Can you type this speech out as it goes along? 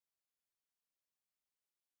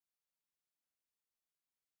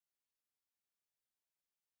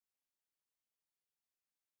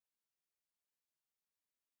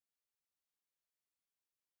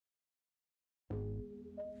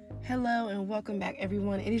Hello and welcome back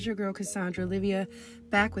everyone. It is your girl Cassandra Olivia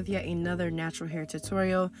back with yet another natural hair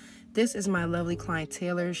tutorial. This is my lovely client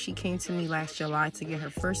Taylor. She came to me last July to get her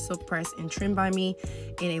first silk press and trim by me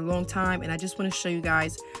in a long time, and I just want to show you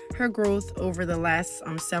guys her growth over the last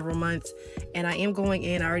several months. And I am going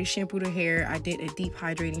in, I already shampooed her hair. I did a deep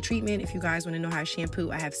hydrating treatment. If you guys want to know how I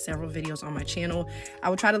shampoo, I have several videos on my channel. I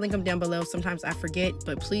will try to link them down below. Sometimes I forget,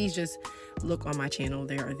 but please just look on my channel,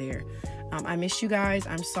 they are there. I missed you guys.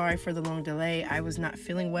 I'm sorry for the long delay. I was not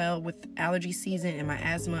feeling well with allergy season and my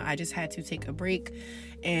asthma. I just had to take a break,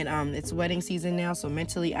 and it's wedding season now, so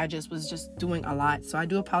mentally I was doing a lot. So I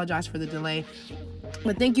do apologize for the delay,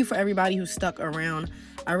 but thank you for everybody who stuck around.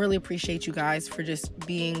 I really appreciate you guys for just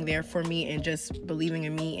being there for me and just believing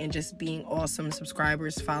in me and just being awesome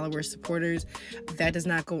subscribers, followers, supporters. That does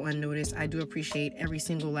not go unnoticed. I do appreciate every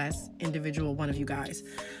single last individual one of you guys.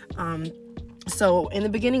 So in the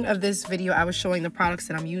beginning of this video, I was showing the products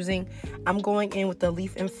that I'm using. I'm going in with the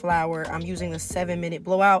leaf and flower. I'm using the 7-minute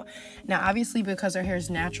blowout. Now, obviously, because her hair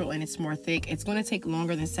is natural and it's more thick, it's going to take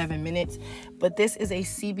longer than 7 minutes. But this is a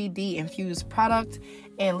CBD infused product.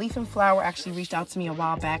 And Leaf and Flower actually reached out to me a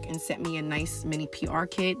while back and sent me a nice mini PR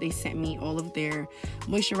kit. They sent me all of their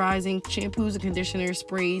moisturizing shampoos and conditioners,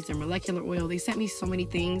 sprays, their molecular oil. They sent me so many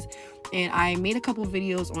things. And I made a couple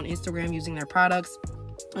videos on Instagram using their products.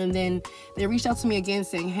 And then they reached out to me again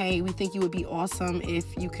saying, hey, we think you would be awesome if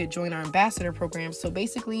you could join our ambassador program. So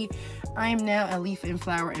basically, I am now a Leaf and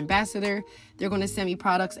Flower ambassador. They're going to send me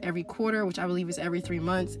products every quarter, which I believe is every 3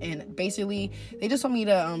 months. And basically, they just want me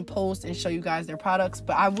to post and show you guys their products.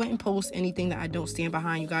 But I wouldn't post anything that I don't stand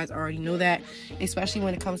behind. You guys already know that, especially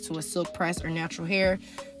when it comes to a silk press or natural hair.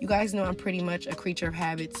 You guys know I'm pretty much a creature of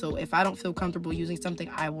habit. So if I don't feel comfortable using something,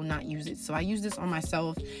 I will not use it. So I use this on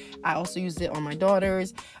myself. I also used it on my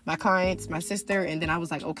daughters, my clients, my sister. And then I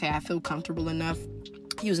was like, okay, I feel comfortable enough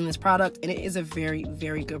using this product. And it is a very,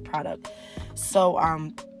 very good product. So,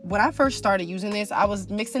 when I first started using this, I was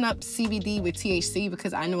mixing up CBD with THC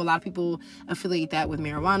because I know a lot of people affiliate that with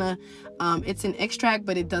marijuana. It's an extract,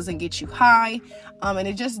 but it doesn't get you high. And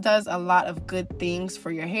it just does a lot of good things for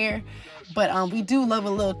your hair. But we do love a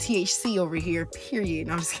little THC over here, period.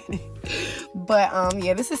 No, I'm just kidding. But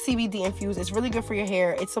yeah, this is CBD infused. It's really good for your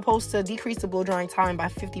hair. It's supposed to decrease the blow drying time by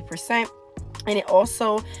 50%. And it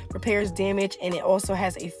also repairs damage, and it also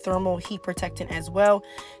has a thermal heat protectant as well.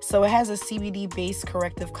 So it has a CBD based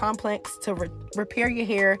corrective complex to repair your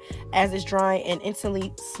hair as it's drying and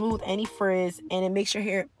instantly smooth any frizz, and it makes your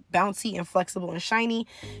hair bouncy and flexible and shiny.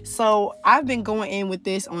 So I've been going in with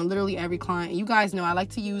this on literally every client. You guys know I like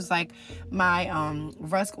to use like my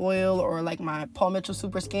Rusk oil or like my Paul Mitchell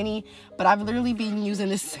Super Skinny, but I've literally been using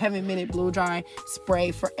this 7-minute blow dry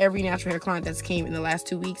spray for every natural hair client that's came in the last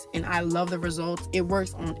 2 weeks, and I love the results. It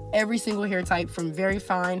works on every single hair type from very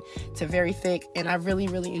fine to very thick, and I really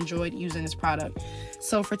enjoyed using this product.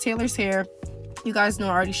 So for Taylor's hair, you guys know I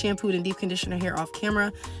already shampooed and deep conditioned her hair off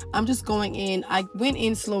camera. I'm just going in. I went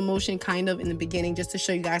in slow motion kind of in the beginning just to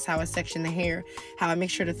show you guys how I section the hair, how I make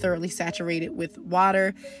sure to thoroughly saturate it with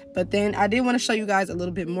water. But then I did want to show you guys a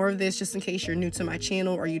little bit more of this just in case you're new to my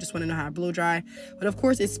channel or you just want to know how I blow dry. But of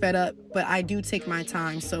course it's sped up, but I do take my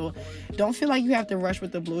time. So don't feel like you have to rush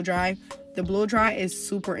with the blow dry. The blow dry is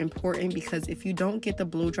super important because if you don't get the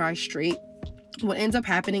blow dry straight, what ends up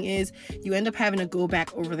happening is you end up having to go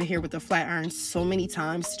back over the hair with a flat iron so many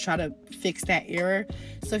times to try to fix that error.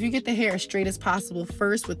 So if you get the hair as straight as possible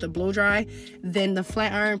first with the blow dry, then the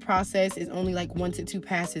flat iron process is only like 1 to 2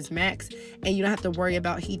 passes max, and you don't have to worry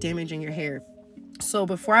about heat damaging your hair. So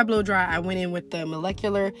before I blow dry, I went in with the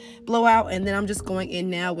molecular blowout, and then I'm just going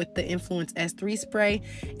in now with the Influence S3 spray.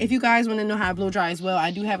 If you guys want to know how I blow dry as well,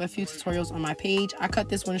 I do have a few tutorials on my page. I cut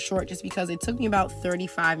this one short just because it took me about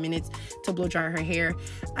 35 minutes to blow dry her hair.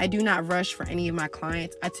 I do not rush for any of my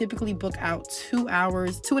clients. I typically book out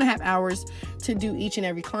 2.5 hours to do each and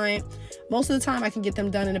every client. Most of the time I can get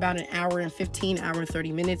them done in about an hour and 15, hour and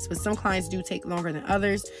 30 minutes, but some clients do take longer than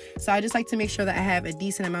others. So I just like to make sure that I have a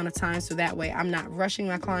decent amount of time so that way I'm not rushing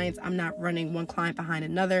my clients, I'm not running one client behind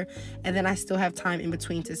another, and then I still have time in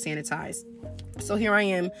between to sanitize. So here I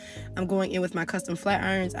am. I'm going in with my custom flat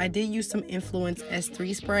irons. I did use some Influence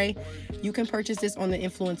S3 spray. You can purchase this on the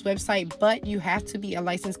Influence website, but you have to be a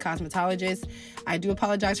licensed cosmetologist. I do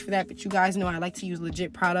apologize for that, but you guys know I like to use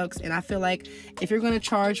legit products, and I feel like if you're going to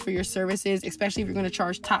charge for your services, especially if you're going to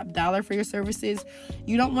charge top dollar for your services,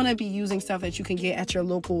 you don't want to be using stuff that you can get at your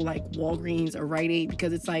local like Walgreens or Rite Aid,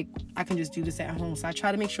 because it's like I can just do this at home. So I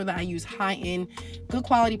try to make sure that I use high-end, good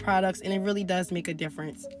quality products, and it really does make a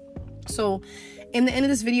difference. So In the end of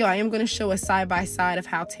this video, I am going to show a side-by-side of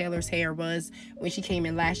how Taylor's hair was when she came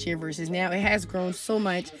in last year versus now. It has grown so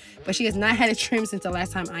much, but she has not had it trimmed since the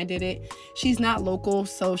last time I did it. She's not local,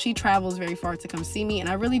 so she travels very far to come see me, and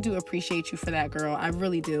I really do appreciate you for that, girl. I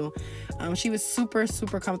really do. She was super,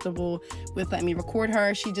 super comfortable with letting me record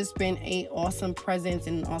her. She just been an awesome presence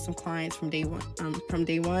and an awesome client from day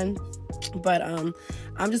one. But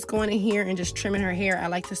I'm just going in here and just trimming her hair. I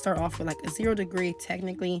like to start off with like a 0 degree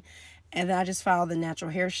technically, and then I just follow the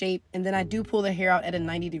natural hair shape, and then I do pull the hair out at a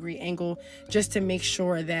 90-degree angle just to make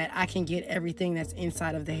sure that I can get everything that's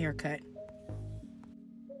inside of the haircut.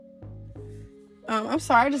 I'm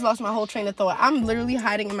sorry, I just lost my whole train of thought. I'm literally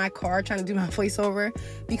hiding in my car trying to do my voiceover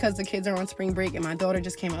because the kids are on spring break, and my daughter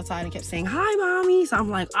just came outside and kept saying, "Hi, mommy." So I'm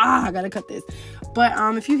like, I gotta cut this. But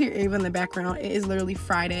if you hear Ava in the background, it is literally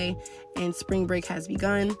Friday and spring break has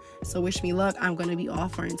begun. So wish me luck. I'm gonna be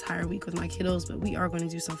off for an entire week with my kiddos, but we are going to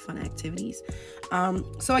do some fun activities.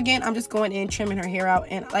 So again, I'm just going in, trimming her hair out.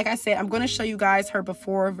 And like I said, I'm going to show you guys her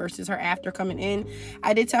before versus her after coming in.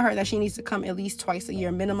 I did tell her that she needs to come at least twice a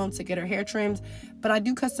year minimum to get her hair trimmed, but I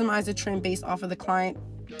do customize the trim based off of the client.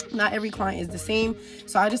 Not every client is the same,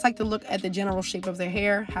 so I just like to look at the general shape of their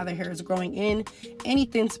hair, how their hair is growing in, any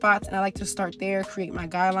thin spots, and I like to start there, create my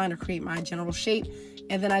guideline or create my general shape,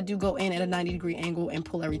 and then I do go in at a 90-degree angle and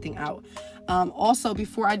pull everything out. Also,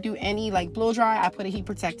 before I do any like blow dry, I put a heat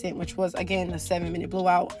protectant, which was again a 7-minute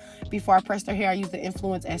blowout. Before I press their hair, I use the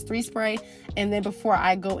Influence S3 spray, and then before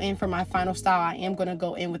I go in for my final style, I am going to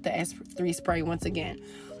go in with the S3 spray once again.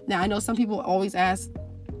 Now, I know some people always ask,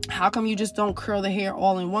 how come you just don't curl the hair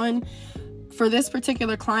all in one? For this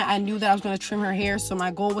particular client, I knew that I was going to trim her hair, so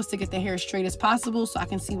my goal was to get the hair as straight as possible so I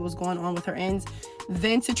can see what was going on with her ends,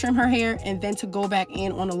 then to trim her hair, and then to go back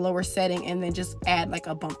in on a lower setting and then just add like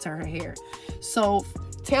a bump to her hair. So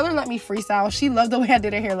Taylor let me freestyle. She loved the way I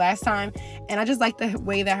did her hair last time, and I just like the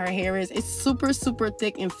way that her hair is. It's super, super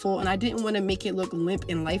thick and full, and I didn't want to make it look limp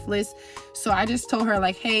and lifeless. So I just told her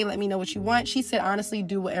like, hey, let me know what you want. She said, honestly,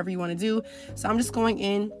 do whatever you want to do. So I'm just going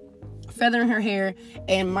in, feathering her hair,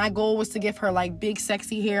 and my goal was to give her like big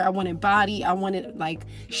sexy hair. I wanted body, I wanted like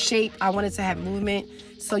shape, I wanted to have movement.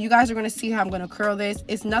 So you guys are going to see how I'm going to curl this.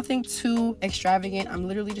 It's nothing too extravagant. I'm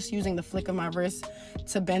literally just using the flick of my wrist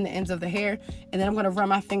to bend the ends of the hair, and then I'm going to run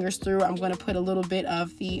my fingers through. I'm going to put a little bit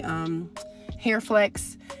of the hair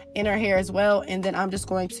flex in her hair as well, and then I'm just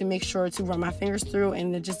going to make sure to run my fingers through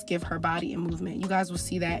and then just give her body and movement. You guys will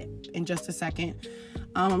see that in just a second.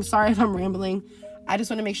 I'm sorry if I'm rambling. I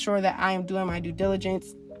just want to make sure that I am doing my due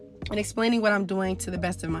diligence and explaining what I'm doing to the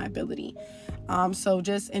best of my ability. So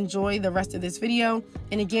just enjoy the rest of this video.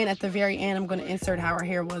 And again, at the very end, I'm going to insert how her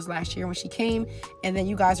hair was last year when she came, and then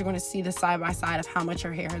you guys are going to see the side-by-side of how much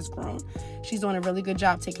her hair has grown. She's doing a really good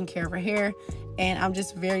job taking care of her hair, and I'm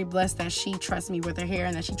just very blessed that she trusts me with her hair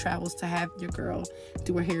and that she travels to have your girl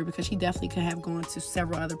do her hair, because she definitely could have gone to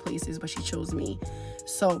several other places, but she chose me.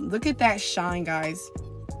 So look at that shine, guys.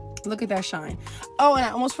 Look at that shine. Oh, and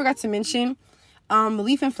I almost forgot to mention,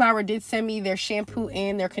 Leaf and Flower did send me their shampoo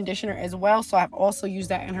and their conditioner as well, so I've also used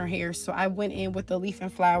that in her hair. So I went in with the Leaf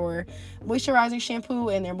and Flower moisturizing shampoo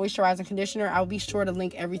and their moisturizing conditioner. I'll be sure to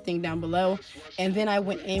link everything down below. And then I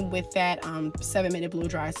went in with that 7-minute blow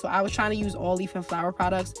dry. So I was trying to use all Leaf and Flower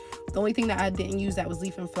products. The only thing that I didn't use that was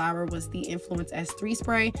Leaf and Flower was the Influence S3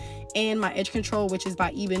 spray and my edge control, which is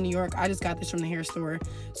by Eben, New York. I just got this from the hair store.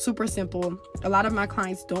 Super simple. A lot of my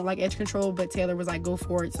clients don't like edge control, but Taylor was like, go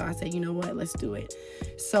for it. So I said, you know what, let's do it.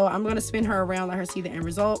 So I'm going to spin her around, let her see the end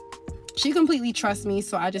result. She completely trusts me,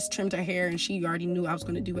 so I just trimmed her hair, and she already knew I was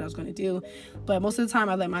going to do what I was going to do. But most of the time,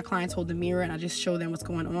 I let my clients hold the mirror, and I just show them what's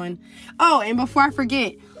going on. Oh, and before I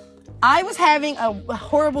forget, I was having a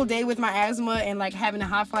horrible day with my asthma and like having a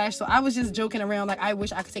hot flash, so I was just joking around like, I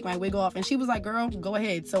wish I could take my wig off, and she was like, girl, go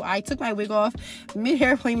ahead. So I took my wig off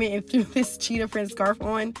mid-hair appointment and threw this cheetah print scarf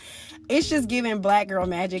on. It's just giving black girl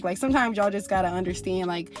magic. Like, sometimes y'all just gotta understand,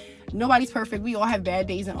 like, nobody's perfect. We all have bad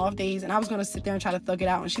days and off days, and I was gonna sit there and try to thug it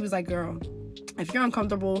out, and she was like, girl, if you're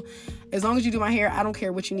uncomfortable, as long as you do my hair, I don't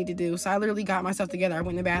care what you need to do. So I literally got myself together. I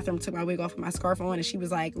went in the bathroom, took my wig off with my scarf on, and she was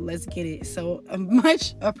like, let's get it. So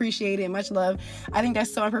much appreciated, much love. I think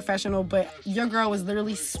that's so unprofessional, but your girl was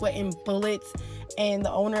literally sweating bullets, and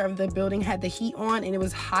the owner of the building had the heat on, and it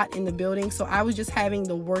was hot in the building. So I was just having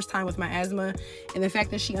the worst time with my asthma, and the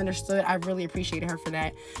fact that she understood, I really appreciated her for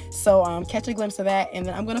that. So catch a glimpse of that, and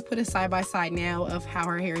then I'm going to put a side-by-side now of how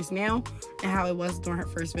her hair is now and how it was during her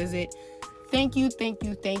first visit. Thank you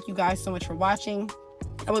guys so much for watching.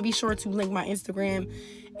 I will be sure to link my Instagram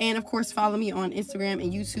And of course, follow me on Instagram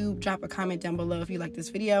and YouTube. Drop a comment down below if you like this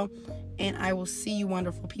video. And I will see you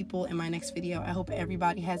wonderful people in my next video. I hope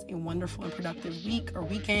everybody has a wonderful and productive week or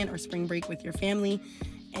weekend or spring break with your family.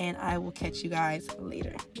 And I will catch you guys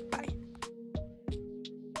later.